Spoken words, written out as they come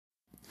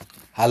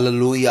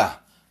Hallelujah.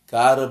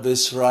 God of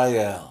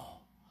Israel,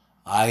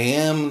 I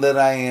am that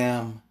I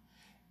am,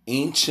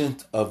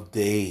 Ancient of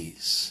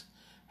Days.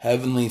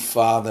 Heavenly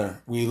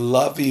Father, we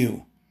love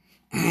you.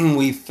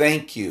 We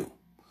thank you.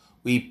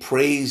 We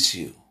praise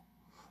you.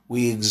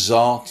 We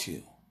exalt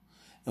you.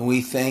 And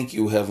we thank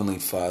you, Heavenly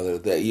Father,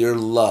 that your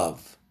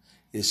love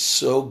is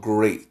so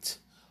great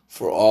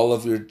for all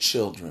of your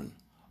children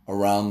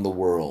around the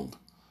world.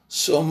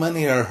 So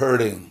many are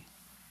hurting,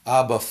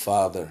 Abba,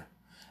 Father,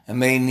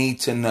 and they need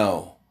to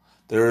know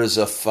there is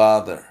a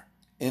Father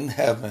in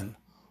heaven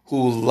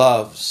who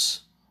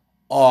loves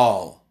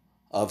all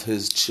of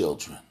his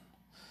children.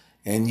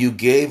 And you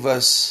gave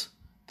us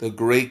the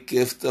great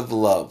gift of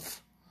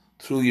love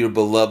through your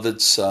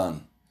beloved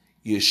Son,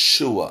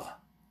 Yeshua,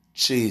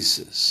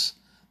 Jesus,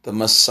 the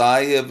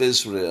Messiah of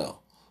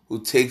Israel,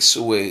 who takes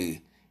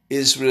away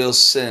Israel's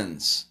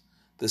sins,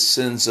 the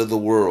sins of the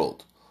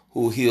world,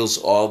 who heals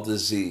all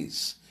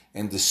disease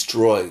and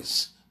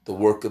destroys the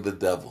work of the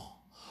devil.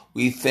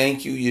 We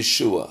thank you,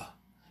 Yeshua,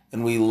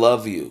 and we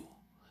love you.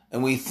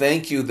 And we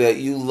thank you that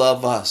you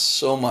love us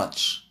so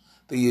much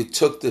that you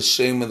took the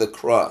shame of the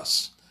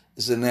cross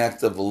as an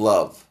act of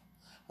love.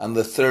 On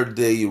the third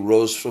day you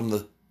rose from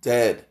the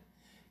dead.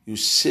 You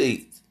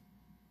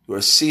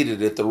are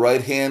seated at the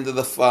right hand of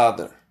the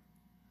Father,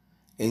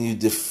 and you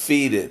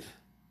defeated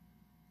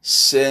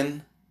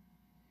sin,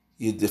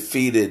 you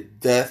defeated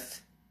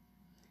death,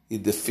 you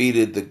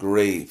defeated the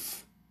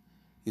grave,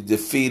 you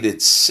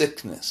defeated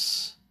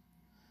sickness,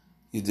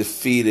 you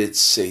defeated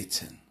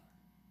Satan.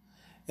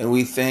 And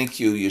we thank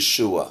you,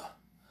 Yeshua,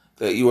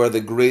 that you are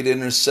the great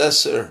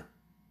intercessor.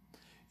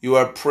 You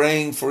are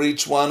praying for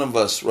each one of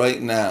us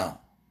right now.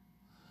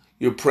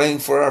 You're praying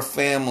for our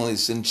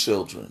families and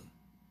children.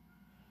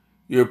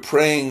 You're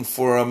praying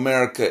for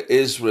America,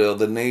 Israel,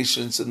 the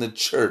nations, and the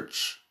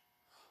church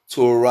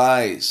to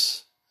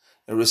arise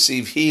and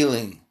receive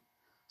healing,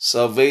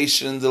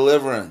 salvation, and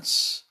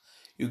deliverance.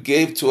 You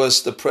gave to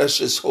us the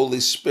precious Holy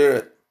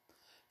Spirit,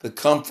 the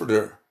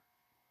Comforter,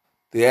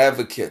 the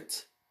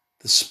Advocate,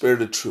 the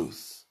Spirit of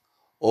Truth.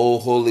 O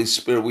Holy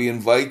Spirit, we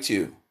invite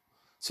you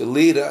to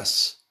lead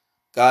us,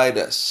 guide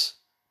us,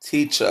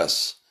 teach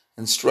us,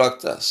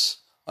 instruct us,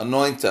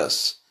 anoint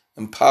us,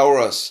 empower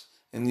us,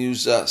 and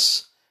use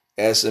us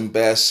as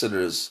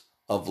ambassadors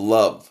of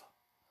love.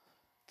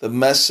 The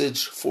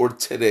message for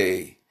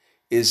today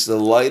is the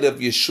light of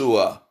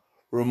Yeshua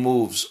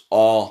removes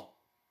all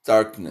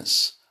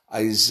darkness.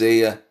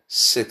 Isaiah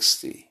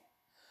 60.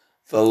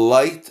 The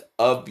light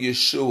of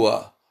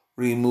Yeshua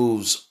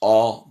removes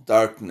all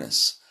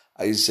darkness.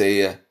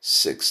 Isaiah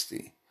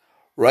 60.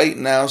 Right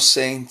now,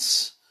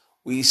 saints,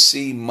 we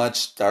see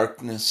much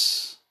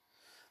darkness.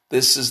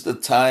 This is the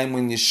time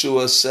when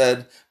Yeshua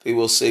said they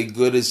will say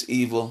good is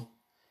evil,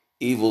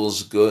 evil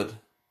is good.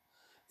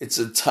 It's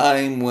a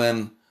time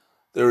when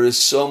there is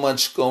so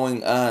much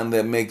going on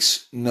that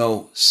makes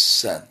no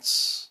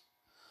sense.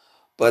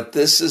 But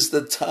this is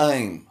the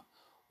time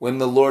when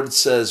the Lord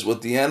says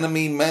what the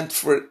enemy meant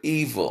for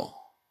evil,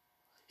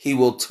 he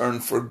will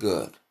turn for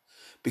good.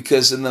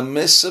 Because in the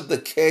midst of the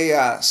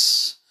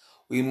chaos,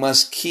 we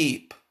must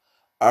keep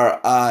our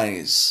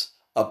eyes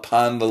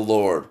upon the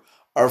Lord.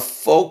 Our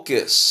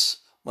focus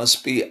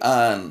must be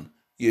on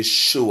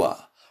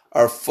Yeshua.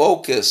 Our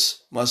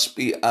focus must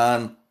be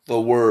on the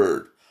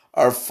Word.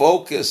 Our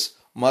focus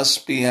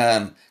must be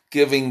on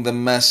giving the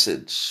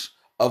message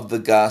of the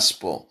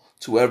gospel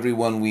to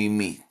everyone we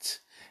meet.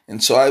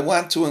 And so I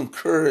want to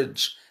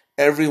encourage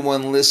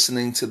everyone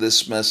listening to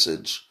this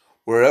message,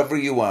 wherever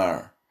you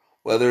are,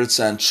 whether it's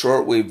on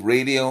shortwave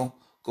radio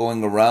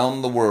going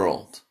around the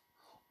world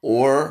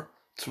or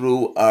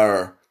through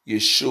our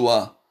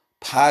Yeshua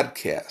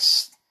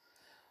podcast.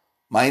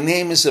 My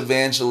name is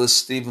Evangelist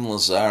Stephen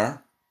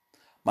Lazar.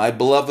 My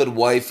beloved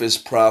wife is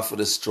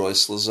Prophetess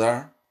Joyce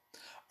Lazar.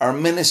 Our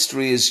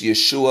ministry is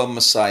Yeshua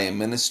Messiah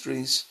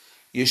Ministries.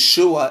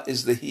 Yeshua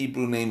is the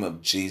Hebrew name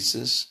of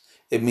Jesus.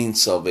 It means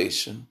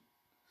salvation.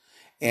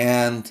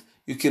 And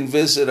you can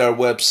visit our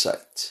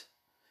website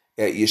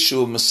at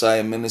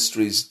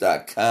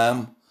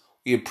YeshuaMessiahMinistries.com.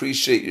 We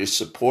appreciate your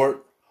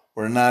support.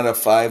 We're not a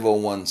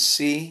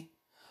 501c,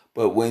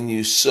 but when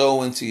you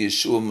sow into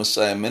Yeshua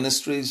Messiah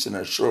Ministries and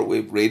our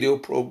shortwave radio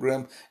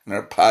program and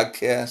our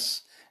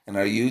podcasts and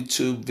our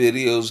YouTube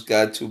videos,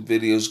 GodTube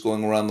videos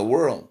going around the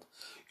world,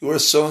 you are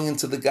sowing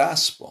into the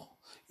gospel.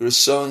 You are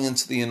sowing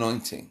into the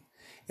anointing.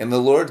 And the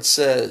Lord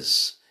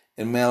says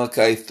in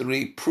Malachi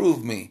 3,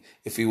 prove me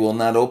if you will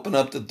not open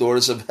up the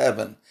doors of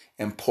heaven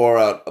and pour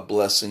out a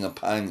blessing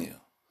upon you.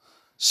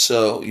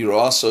 So you're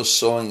also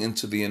sowing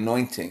into the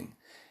anointing.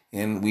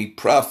 And we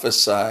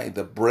prophesy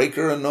the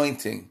breaker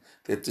anointing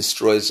that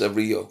destroys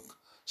every yoke.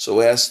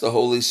 So ask the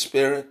Holy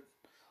Spirit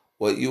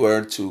what you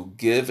are to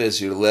give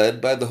as you're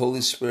led by the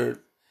Holy Spirit.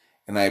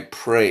 And I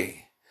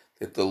pray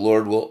that the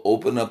Lord will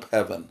open up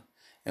heaven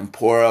and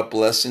pour out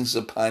blessings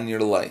upon your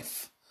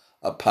life,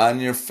 upon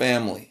your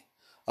family,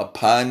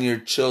 upon your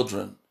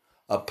children,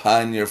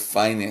 upon your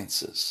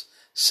finances.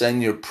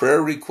 Send your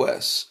prayer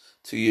requests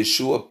to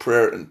Yeshua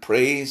Prayer and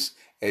Praise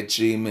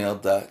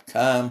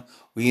yeshua.messiah@gmail.com.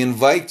 We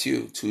invite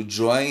you to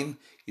join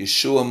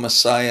Yeshua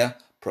Messiah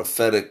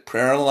Prophetic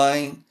Prayer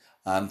Line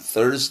on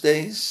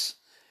Thursdays.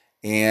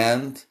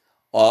 And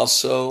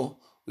also,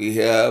 we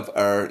have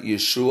our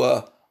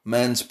Yeshua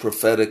Men's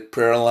Prophetic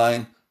Prayer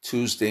Line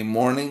Tuesday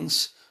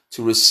mornings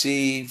to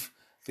receive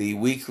the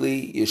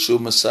weekly Yeshua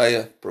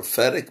Messiah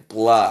Prophetic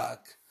Blog.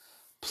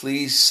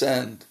 Please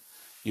send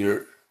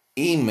your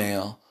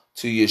email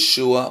to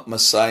Yeshua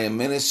Messiah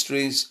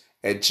Ministries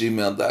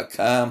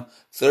 @gmail.com.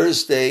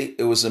 Thursday,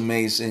 it was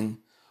amazing.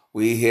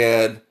 We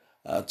had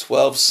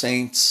 12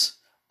 saints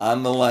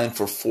on the line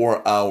for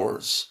 4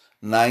 hours,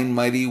 9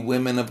 mighty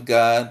women of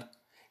God,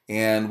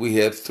 and we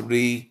had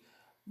 3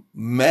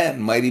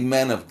 men, mighty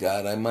men of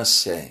God, I must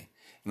say.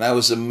 And I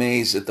was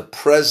amazed at the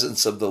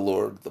presence of the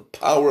Lord, the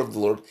power of the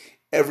Lord.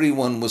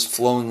 Everyone was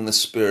flowing in the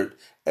Spirit.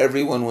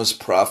 Everyone was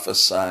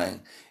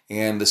prophesying.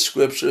 And the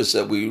scriptures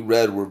that we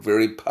read were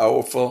very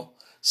powerful.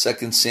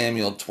 2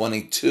 Samuel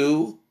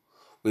 22,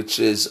 which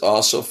is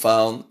also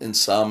found in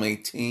Psalm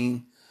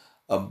 18,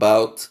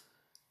 about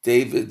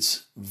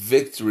David's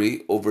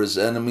victory over his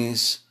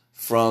enemies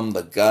from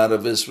the God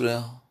of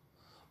Israel.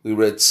 We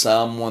read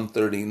Psalm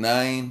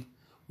 139,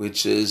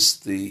 which is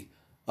the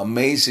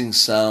amazing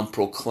psalm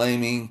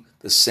proclaiming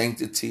the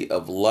sanctity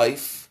of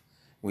life.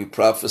 We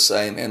prophesy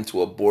an end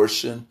to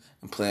abortion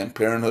and Planned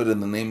Parenthood in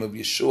the name of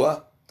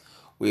Yeshua.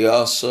 We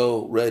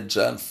also read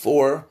John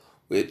 4,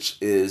 which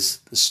is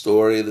the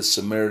story of the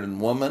Samaritan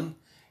woman.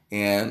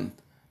 And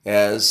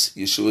as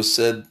Yeshua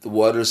said, the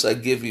waters I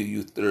give you,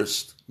 you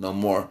thirst no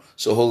more.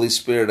 So Holy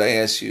Spirit, I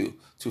ask you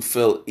to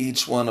fill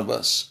each one of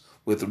us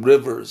with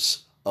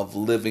rivers of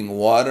living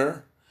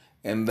water.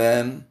 And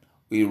then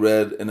we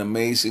read an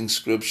amazing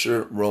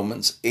scripture,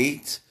 Romans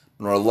 8,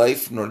 nor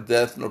life, nor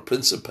death, nor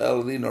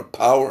principality, nor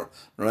power,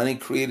 nor any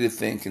created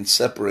thing can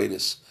separate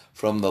us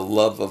from the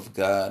love of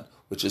God,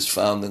 which is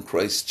found in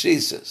Christ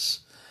Jesus.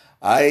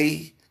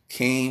 I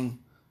came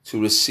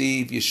to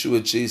receive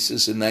Yeshua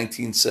Jesus in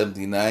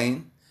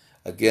 1979.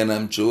 Again,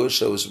 I'm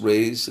Jewish. I was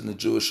raised in a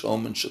Jewish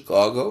home in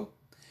Chicago,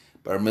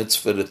 bar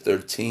mitzvah at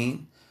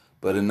 13.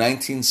 But in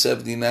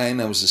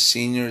 1979, I was a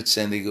senior at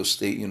San Diego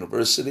State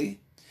University,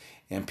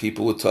 and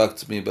people would talk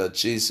to me about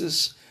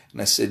Jesus.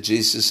 And I said,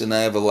 Jesus and I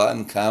have a lot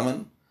in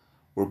common.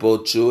 We're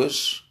both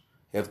Jewish,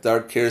 have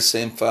dark hair,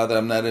 same father.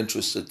 I'm not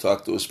interested to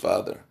talk to his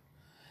father.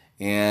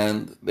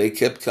 And they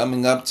kept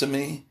coming up to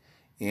me,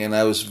 and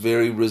I was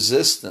very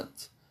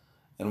resistant.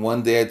 And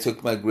one day I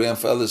took my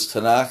grandfather's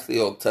Tanakh, the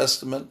Old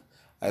Testament,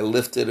 I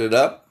lifted it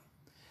up,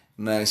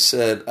 and I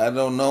said, I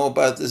don't know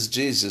about this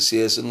Jesus.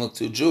 He doesn't look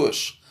too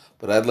Jewish,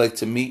 but I'd like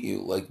to meet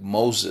you like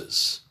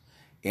Moses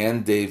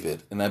and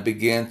David. And I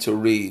began to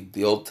read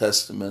the Old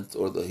Testament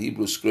or the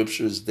Hebrew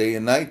Scriptures day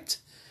and night.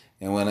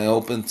 And when I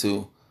opened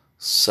to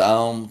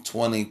Psalm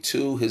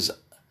 22,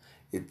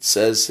 it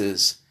says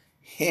his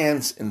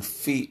hands and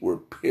feet were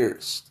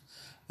pierced.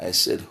 I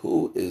said,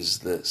 who is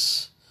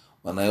this?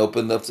 When I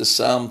opened up to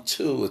Psalm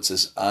 2, it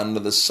says, honor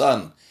the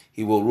Son.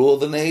 He will rule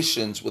the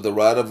nations with a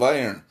rod of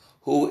iron.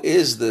 Who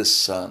is this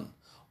Son?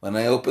 When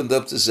I opened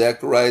up to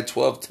Zechariah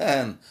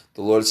 12:10,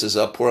 the Lord says,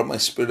 I'll pour out my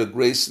spirit of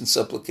grace and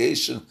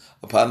supplication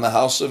upon the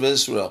house of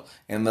Israel,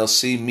 and they'll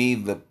see me,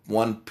 the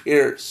one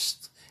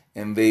pierced,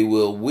 and they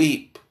will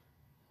weep.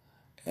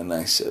 And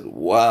I said,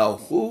 wow,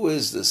 who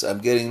is this? I'm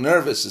getting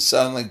nervous. It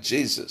sounds like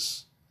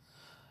Jesus.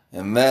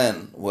 And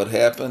then what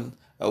happened?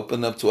 I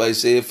opened up to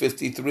Isaiah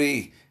 53.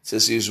 It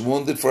says, he was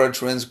wounded for our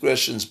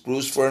transgressions,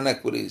 bruised for our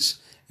iniquities,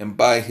 and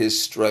by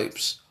his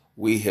stripes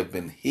we have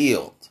been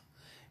healed.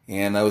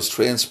 And I was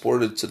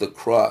transported to the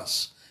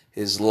cross.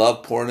 His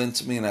love poured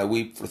into me, and I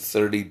weep for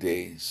 30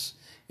 days.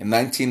 In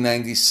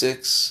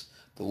 1996,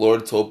 the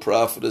Lord told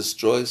Prophetess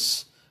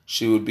Joyce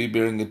she would be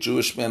marrying a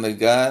Jewish man of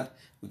God.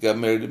 We got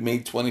married May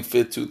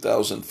 25th,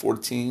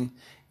 2014.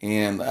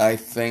 And I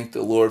thank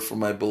the Lord for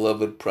my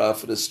beloved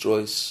Prophetess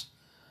Joyce,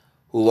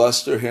 who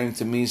lost her hearing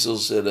to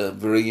measles at a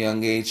very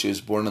young age. She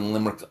was born in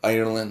Limerick,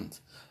 Ireland.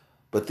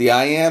 But the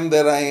I am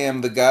that I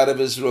am, the God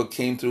of Israel,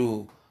 came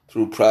through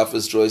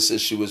Prophetess Joyce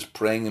as she was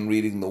praying and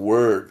reading the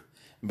Word,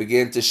 and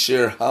began to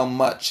share how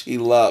much he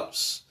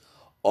loves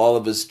all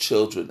of his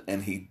children,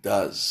 and he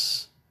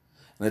does.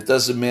 And it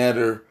doesn't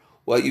matter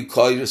what you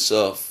call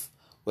yourself,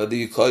 whether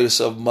you call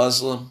yourself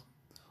Muslim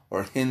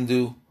or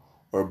Hindu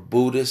or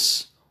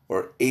Buddhist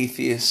or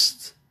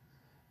atheist,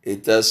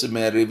 it doesn't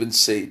matter, even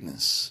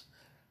Satanist.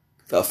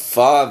 The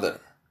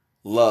Father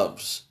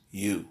loves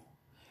you.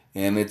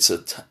 And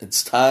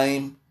it's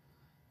time,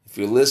 if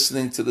you're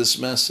listening to this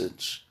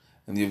message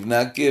and you've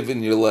not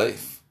given your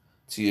life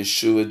to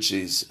Yeshua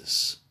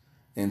Jesus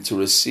and to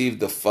receive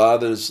the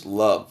Father's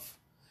love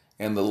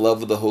and the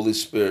love of the Holy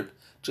Spirit,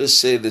 just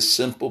say this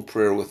simple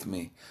prayer with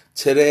me.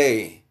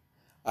 Today,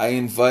 I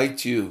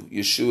invite you,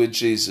 Yeshua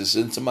Jesus,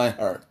 into my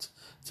heart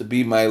to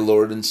be my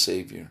Lord and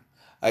Savior.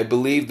 I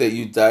believe that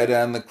you died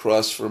on the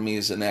cross for me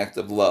as an act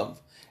of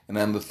love, and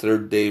on the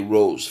third day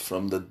rose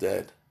from the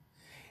dead.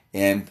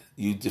 And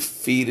you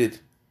defeated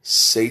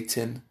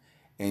Satan,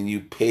 and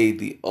you paid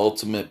the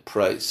ultimate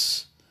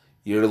price,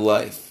 your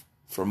life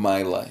for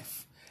my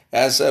life.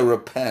 As I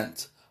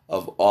repent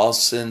of all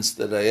sins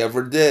that I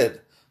ever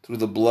did through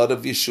the blood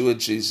of Yeshua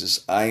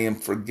Jesus, I am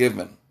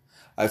forgiven.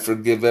 I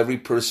forgive every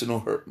person who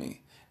hurt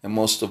me. And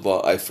most of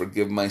all, I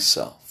forgive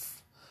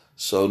myself.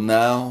 So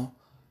now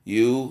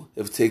you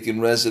have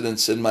taken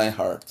residence in my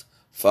heart.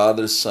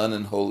 Father, Son,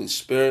 and Holy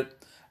Spirit,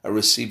 I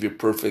receive your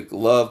perfect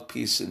love,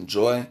 peace, and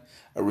joy.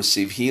 I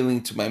receive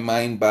healing to my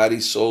mind, body,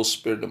 soul,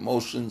 spirit,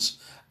 emotions.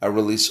 I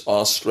release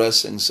all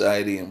stress,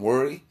 anxiety, and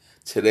worry.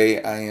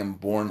 Today I am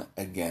born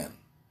again,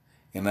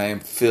 and I am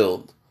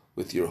filled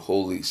with your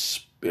Holy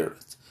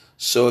Spirit.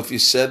 So if you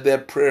said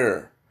that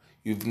prayer,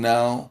 you've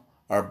now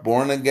are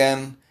born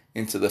again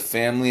into the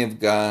family of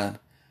God.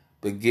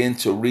 Begin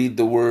to read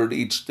the Word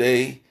each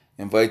day.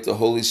 Invite the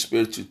Holy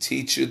Spirit to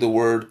teach you the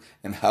Word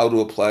and how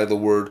to apply the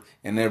Word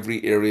in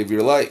every area of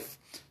your life.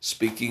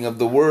 Speaking of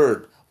the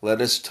Word, let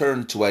us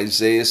turn to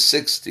Isaiah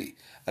 60.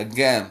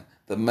 Again,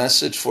 the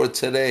message for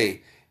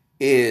today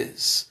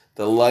is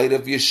the light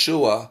of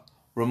Yeshua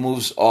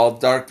removes all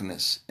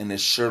darkness, and it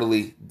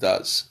surely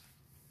does.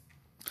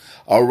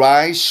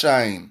 Arise,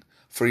 shine,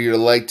 for your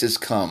light is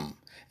come,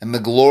 and the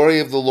glory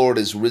of the Lord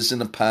is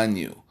risen upon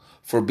you.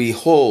 For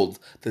behold,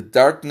 the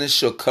darkness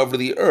shall cover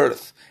the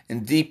earth,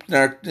 and deep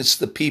darkness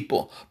the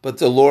people. But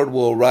the Lord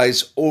will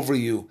arise over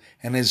you,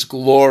 and his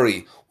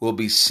glory will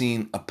be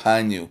seen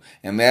upon you.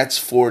 And that's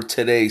for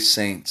today,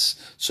 saints.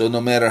 So no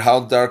matter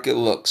how dark it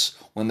looks,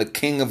 when the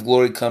King of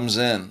glory comes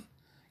in,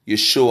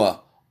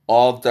 Yeshua,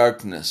 all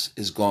darkness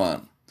is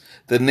gone.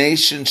 The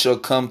nations shall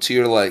come to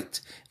your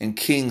light, and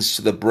kings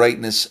to the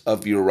brightness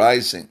of your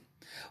rising.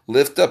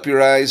 Lift up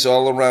your eyes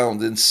all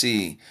around and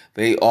see.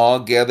 They all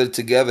gather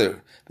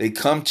together. They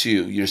come to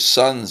you. Your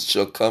sons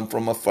shall come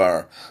from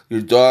afar.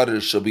 Your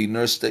daughters shall be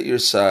nursed at your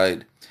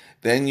side.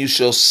 Then you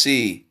shall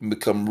see and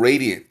become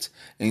radiant,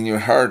 and your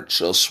heart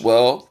shall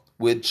swell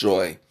with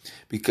joy,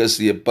 because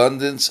the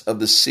abundance of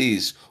the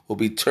seas will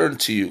be turned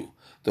to you.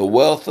 The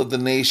wealth of the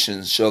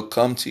nations shall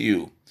come to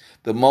you.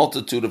 The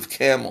multitude of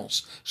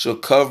camels shall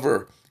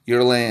cover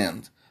your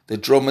land. The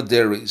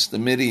dromedaries, the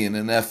Midian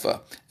and Ephah,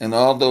 and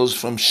all those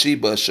from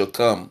Sheba shall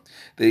come.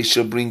 They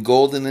shall bring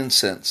gold and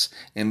incense,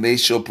 and they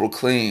shall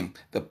proclaim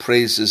the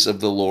praises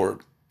of the Lord.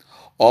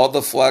 All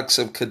the flocks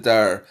of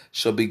Kedar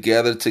shall be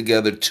gathered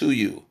together to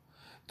you.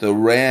 The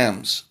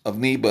rams of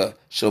Nebo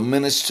shall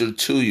minister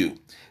to you.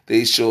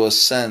 They shall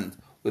ascend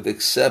with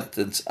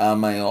acceptance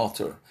on my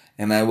altar,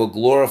 and I will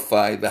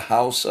glorify the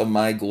house of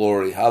my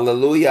glory.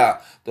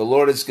 Hallelujah. The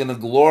Lord is going to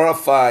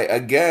glorify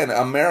again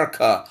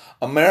America.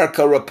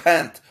 America,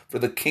 repent, for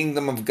the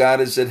kingdom of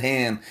God is at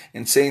hand.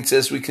 And saints,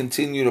 as we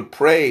continue to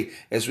pray,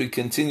 as we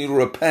continue to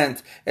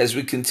repent, as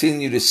we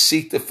continue to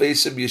seek the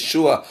face of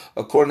Yeshua,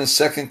 according to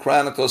 2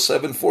 Chronicles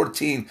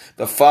 7:14,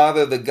 the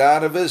Father, the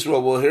God of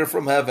Israel, will hear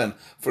from heaven.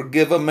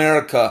 Forgive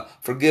America,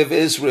 forgive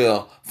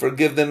Israel,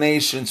 forgive the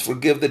nations,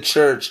 forgive the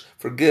church,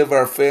 forgive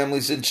our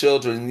families and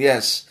children.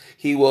 Yes,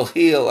 he will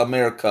heal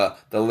America,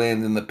 the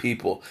land and the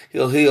people.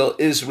 He'll heal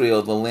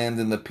Israel, the land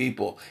and the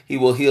people. He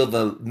will heal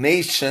the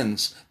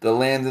nations, the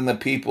land and the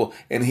people.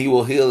 And he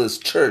will heal his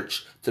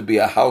church to be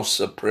a house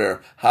of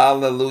prayer.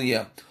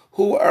 Hallelujah.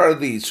 Who are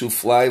these who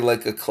fly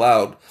like a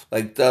cloud,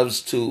 like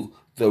doves to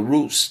the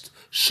roost?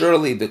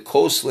 Surely the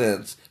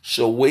coastlands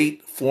shall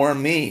wait for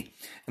me,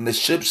 and the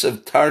ships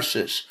of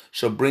Tarshish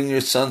shall bring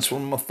your sons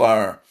from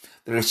afar,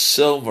 their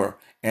silver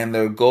and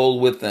their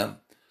gold with them,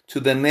 to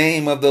the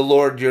name of the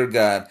Lord your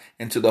God,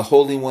 and to the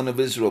Holy One of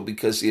Israel,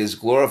 because he has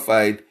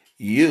glorified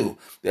you.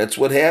 That's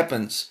what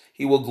happens.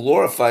 He will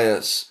glorify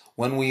us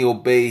when we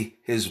obey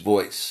his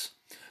voice.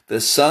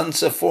 The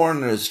sons of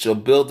foreigners shall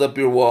build up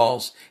your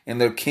walls, and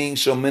their kings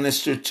shall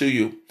minister to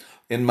you.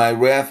 In my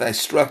wrath I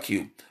struck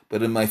you,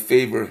 but in my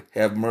favor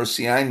have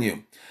mercy on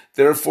you.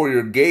 Therefore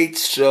your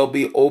gates shall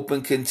be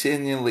open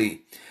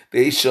continually.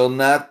 They shall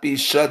not be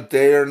shut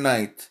day or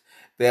night,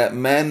 that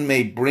men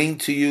may bring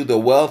to you the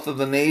wealth of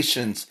the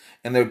nations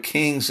and their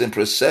kings in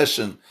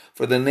procession.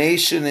 For the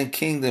nation and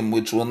kingdom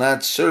which will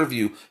not serve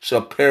you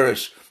shall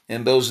perish,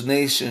 and those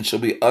nations shall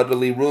be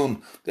utterly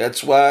ruined.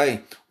 That's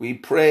why we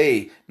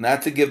pray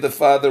not to give the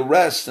Father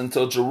rest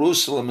until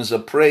Jerusalem is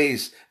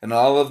appraised and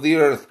all of the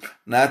earth,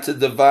 not to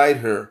divide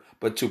her,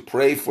 but to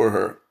pray for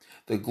her.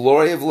 The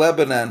glory of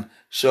Lebanon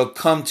shall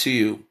come to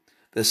you,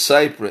 the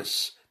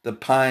cypress, the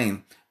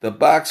pine, the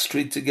box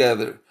tree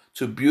together,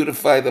 to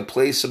beautify the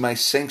place of my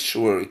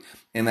sanctuary,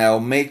 and I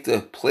will make the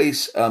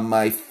place of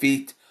my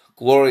feet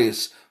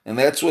glorious. And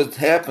that's what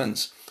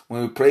happens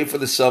when we pray for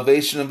the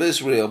salvation of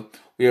Israel.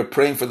 We are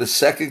praying for the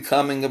second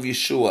coming of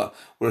Yeshua,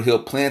 where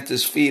he'll plant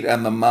his feet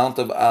on the Mount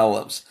of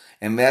Olives.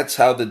 And that's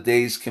how the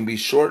days can be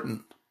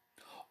shortened.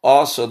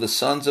 Also, the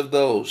sons of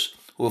those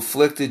who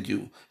afflicted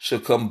you shall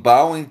come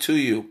bowing to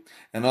you,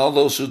 and all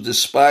those who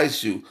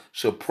despise you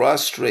shall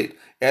prostrate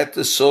at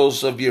the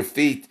soles of your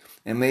feet,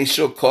 and they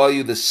shall call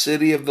you the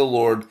city of the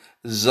Lord,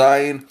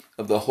 Zion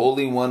of the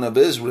Holy One of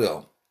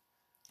Israel,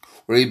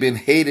 where you've been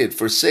hated,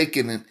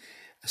 forsaken,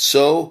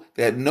 so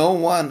that no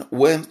one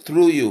went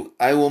through you.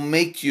 I will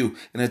make you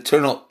an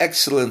eternal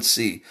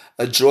excellency,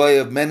 a joy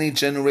of many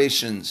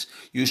generations.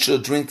 You shall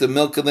drink the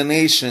milk of the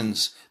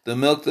nations, the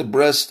milk the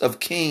breast of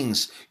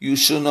kings. You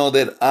shall know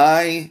that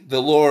I,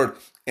 the Lord,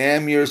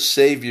 am your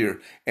Savior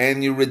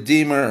and your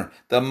Redeemer,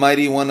 the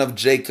mighty one of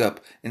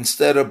Jacob.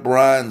 Instead of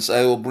bronze,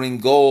 I will bring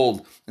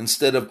gold.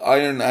 Instead of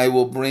iron, I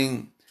will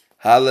bring,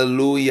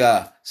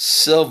 hallelujah,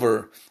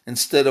 silver.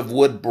 Instead of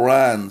wood,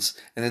 bronze.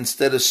 And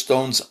instead of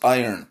stones,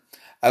 iron.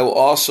 I will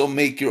also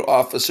make your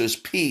officers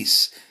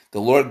peace.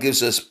 The Lord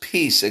gives us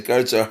peace that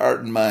guards our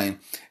heart and mind.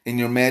 In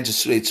your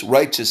magistrates,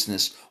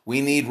 righteousness.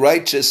 We need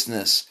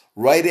righteousness,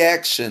 right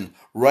action,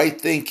 right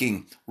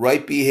thinking,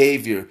 right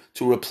behavior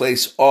to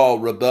replace all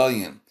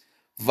rebellion.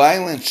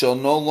 Violence shall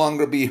no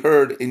longer be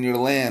heard in your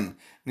land,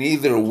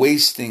 neither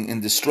wasting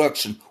and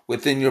destruction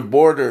within your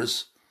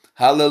borders.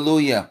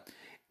 Hallelujah.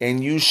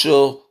 And you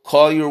shall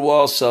call your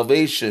walls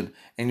salvation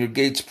and your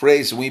gates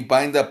praise. And we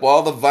bind up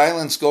all the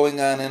violence going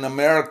on in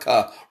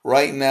America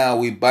right now.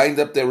 We bind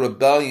up their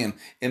rebellion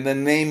in the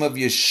name of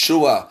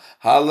Yeshua.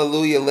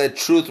 Hallelujah. Let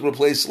truth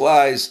replace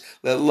lies.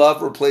 Let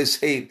love replace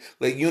hate.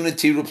 Let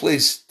unity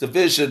replace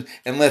division.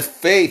 And let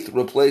faith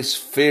replace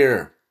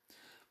fear.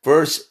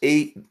 Verse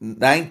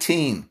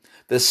 19.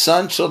 The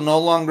sun shall no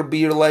longer be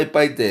your light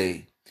by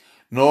day,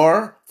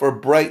 nor for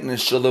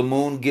brightness shall the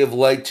moon give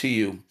light to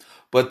you.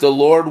 But the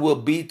Lord will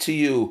be to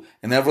you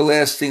an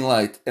everlasting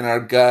light, and our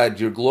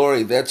God your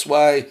glory. That's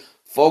why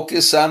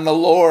focus on the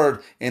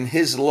Lord, and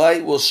his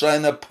light will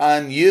shine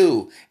upon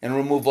you and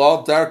remove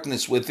all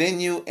darkness within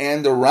you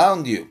and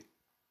around you.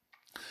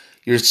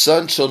 Your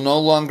sun shall no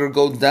longer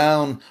go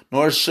down,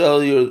 nor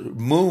shall your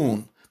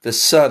moon,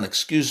 let's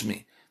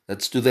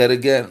do that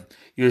again.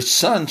 Your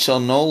sun shall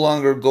no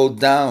longer go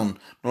down,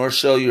 nor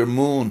shall your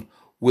moon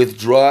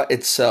withdraw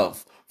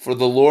itself. For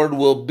the Lord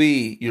will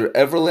be your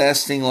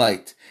everlasting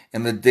light,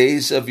 and the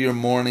days of your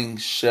mourning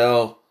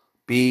shall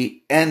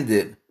be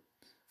ended.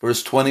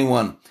 Verse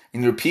 21,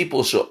 and your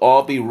people shall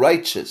all be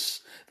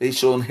righteous. They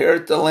shall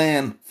inherit the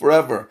land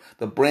forever,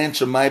 the branch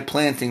of my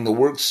planting, the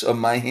works of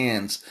my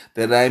hands,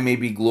 that I may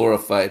be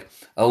glorified.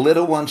 A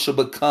little one shall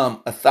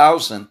become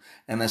 1,000,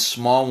 and a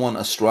small one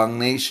a strong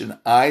nation.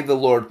 I, the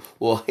Lord,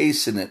 will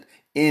hasten it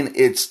in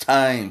its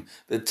time.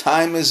 The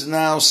time is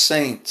now,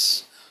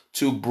 saints,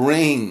 to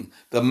bring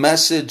the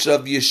message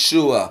of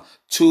Yeshua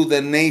to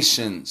the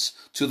nations,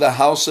 to the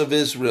house of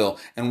Israel,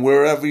 and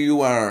wherever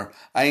you are.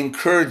 I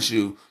encourage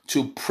you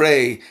to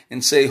pray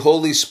and say,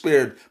 Holy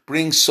Spirit,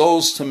 bring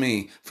souls to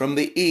me from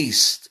the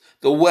east,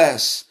 the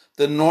west,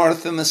 the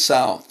north, and the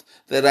south,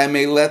 that I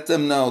may let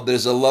them know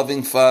there's a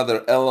loving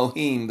Father,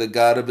 Elohim, the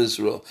God of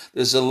Israel.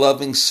 There's a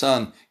loving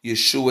Son,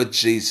 Yeshua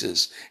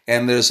Jesus,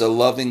 and there's a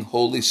loving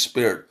Holy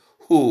Spirit,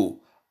 who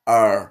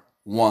are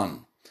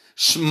one.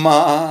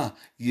 Shema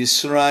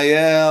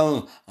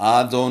Yisrael,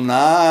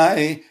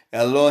 Adonai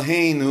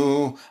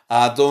Eloheinu,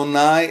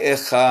 Adonai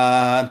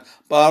Echad,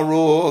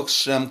 Baruch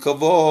Shem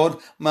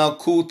Kavod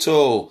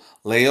Malkuto,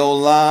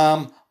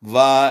 Leolam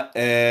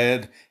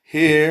Va'ed.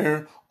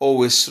 Hear,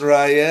 O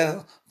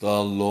Israel,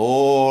 the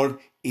Lord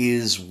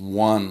is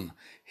one.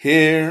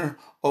 Hear,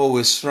 O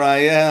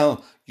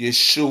Israel,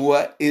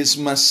 Yeshua is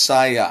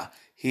Messiah.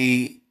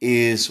 He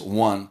is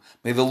one.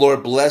 May the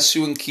Lord bless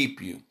you and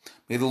keep you.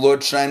 May the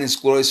Lord shine his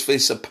glorious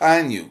face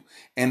upon you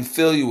and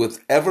fill you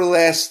with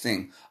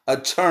everlasting,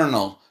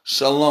 eternal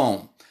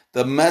shalom.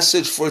 The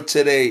message for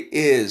today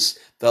is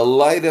the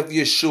light of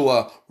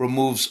Yeshua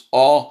removes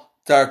all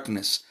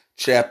darkness.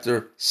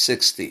 Chapter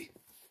 60.